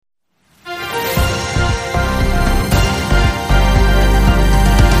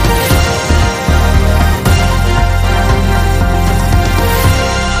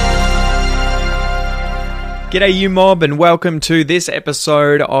G'day you mob, and welcome to this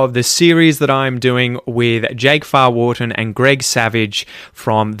episode of the series that I'm doing with Jake Farr-Wharton and Greg Savage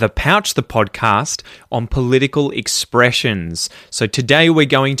from The Pouch, the podcast on political expressions. So today we're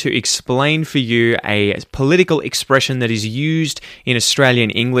going to explain for you a political expression that is used in Australian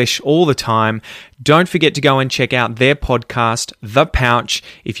English all the time. Don't forget to go and check out their podcast, The Pouch,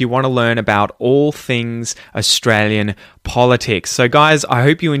 if you want to learn about all things Australian politics. So guys, I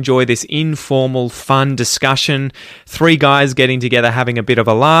hope you enjoy this informal, fun discussion. Three guys getting together, having a bit of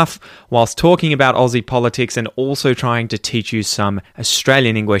a laugh whilst talking about Aussie politics and also trying to teach you some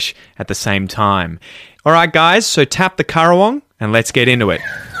Australian English at the same time. All right, guys, so tap the currawong and let's get into it.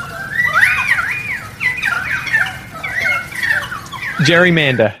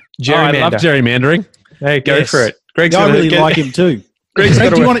 Gerrymander. I love gerrymandering. Hey, go for it. Greg's I really like him too. Greg,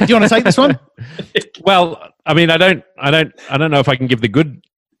 do you want to take this one? Well, I mean, I don't know if I can give the good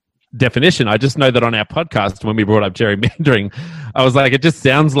definition. I just know that on our podcast, when we brought up gerrymandering, I was like, it just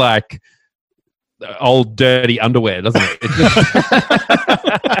sounds like old dirty underwear, doesn't it?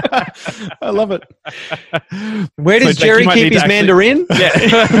 I love it. Where does Jerry keep his mandarin? Yeah.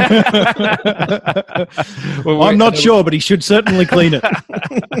 Well, I'm not sure, but he should certainly clean it.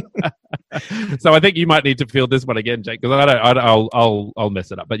 So I think you might need to field this one again, Jake, because I'll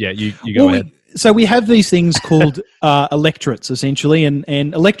mess it up. But yeah, you go ahead. So we have these things called electorates, essentially, and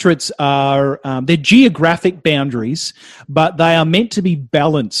electorates are they're geographic boundaries, but they are meant to be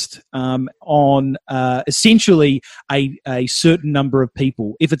balanced on essentially a certain number of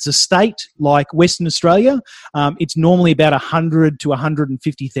people. If it's a state like Western Australia, it's normally about 100 to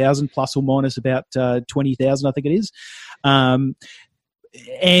 150,000, plus or minus about 20,000, I think it is.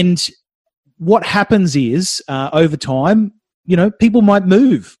 And what happens is over time, people might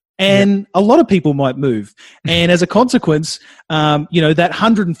move. And a lot of people might move, and as a consequence, that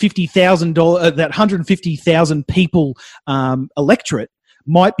 150,000 people electorate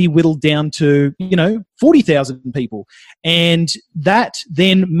might be whittled down to 40,000 people, and that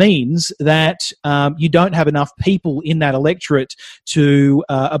then means that you don't have enough people in that electorate to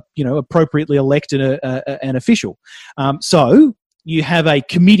appropriately elect an official. So you have a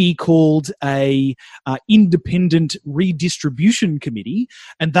committee called a independent redistribution committee,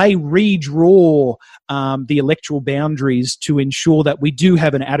 and they redraw the electoral boundaries to ensure that we do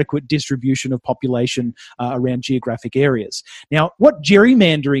have an adequate distribution of population around geographic areas. Now, what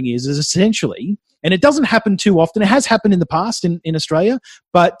gerrymandering is essentially, and it doesn't happen too often. It has happened in the past in Australia,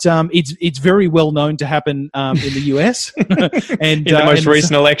 but it's very well known to happen in the US and in the most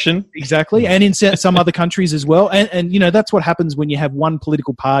recent election. Exactly, and in some other countries as well. And that's what happens when you have one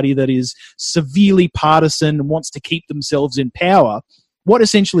political party that is severely partisan and wants to keep themselves in power. What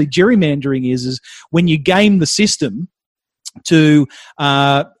essentially gerrymandering is when you game the system to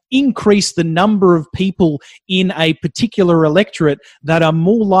increase the number of people in a particular electorate that are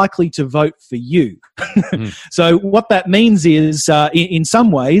more likely to vote for you. So what that means is, in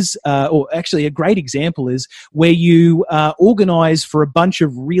some ways, or actually a great example is where you organise for a bunch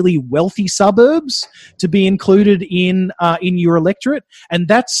of really wealthy suburbs to be included in your electorate, and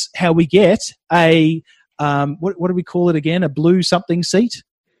that's how we get a what do we call it again? A blue something seat.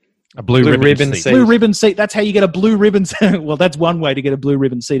 A blue ribbon seat. Blue ribbon seat. That's how you get a blue ribbon seat. Well, that's one way to get a blue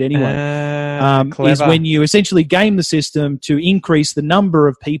ribbon seat anyway. Is when you essentially game the system to increase the number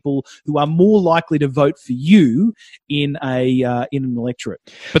of people who are more likely to vote for you in an electorate.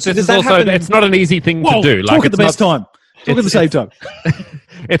 But this is also, it's not an easy thing to do. Talk at the best time. Talk at the same time.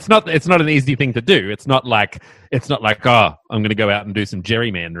 It's not an easy thing to do. It's not like, oh, I'm going to go out and do some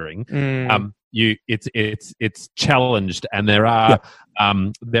gerrymandering. It's challenged, and there are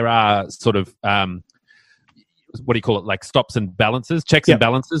sort of what do you call it, like stops and balances, checks and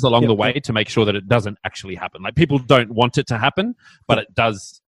balances along the way to make sure that it doesn't actually happen. Like, people don't want it to happen, but it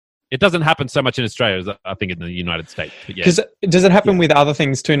does. It doesn't happen so much in Australia as I think in the United States. But yeah. Does it happen with other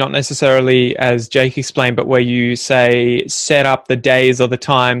things too? Not necessarily as Jake explained, but where you say set up the days or the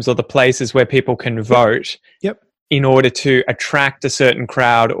times or the places where people can vote. Yep. In order to attract a certain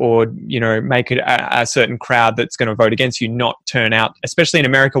crowd, or make it a certain crowd that's going to vote against you, not turn out, especially in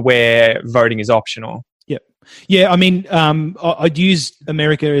America where voting is optional. Yep. Yeah, I mean, I'd use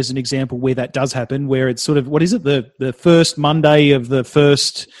America as an example where that does happen, where it's sort of, what is it, the first Monday of the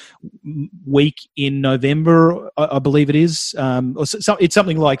first week in November, I believe it is. It's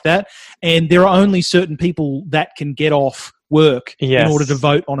something like that. And there are only certain people that can get off work in order to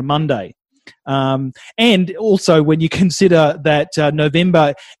vote on a Monday. And also, when you consider that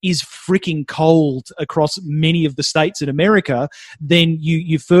November is freaking cold across many of the states in America, then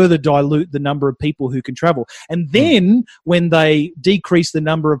you further dilute the number of people who can travel. And then when they decrease the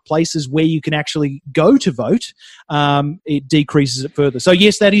number of places where you can actually go to vote, it decreases it further. So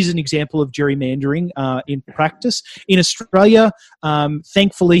yes, that is an example of gerrymandering in practice. In Australia,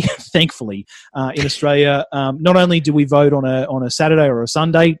 thankfully, in Australia, not only do we vote on a Saturday or a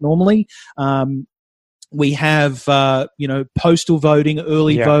Sunday normally, we have, postal voting,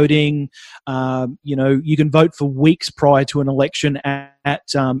 early voting. You can vote for weeks prior to an election at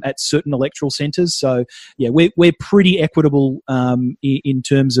certain electoral centres. So, yeah, we're pretty equitable in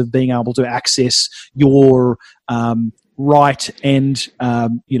terms of being able to access your right and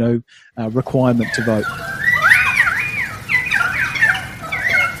requirement to vote.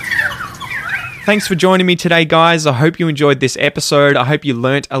 Thanks for joining me today, guys. I hope you enjoyed this episode. I hope you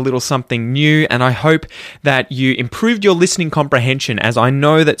learnt a little something new, and I hope that you improved your listening comprehension, as I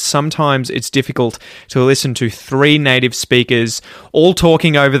know that sometimes it's difficult to listen to three native speakers all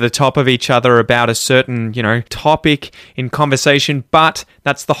talking over the top of each other about a certain, topic in conversation, but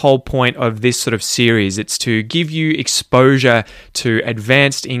that's the whole point of this sort of series. It's to give you exposure to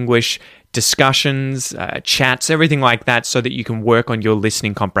advanced English discussions, chats, everything like that, so that you can work on your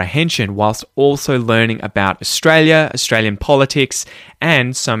listening comprehension whilst also learning about Australia, Australian politics,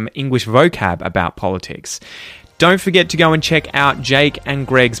 and some English vocab about politics. Don't forget to go and check out Jake and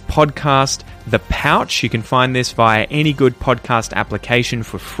Greg's podcast, The Pouch. You can find this via any good podcast application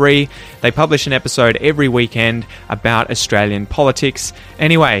for free. They publish an episode every weekend about Australian politics.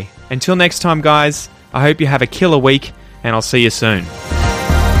 Anyway, until next time, guys, I hope you have a killer week, and I'll see you soon.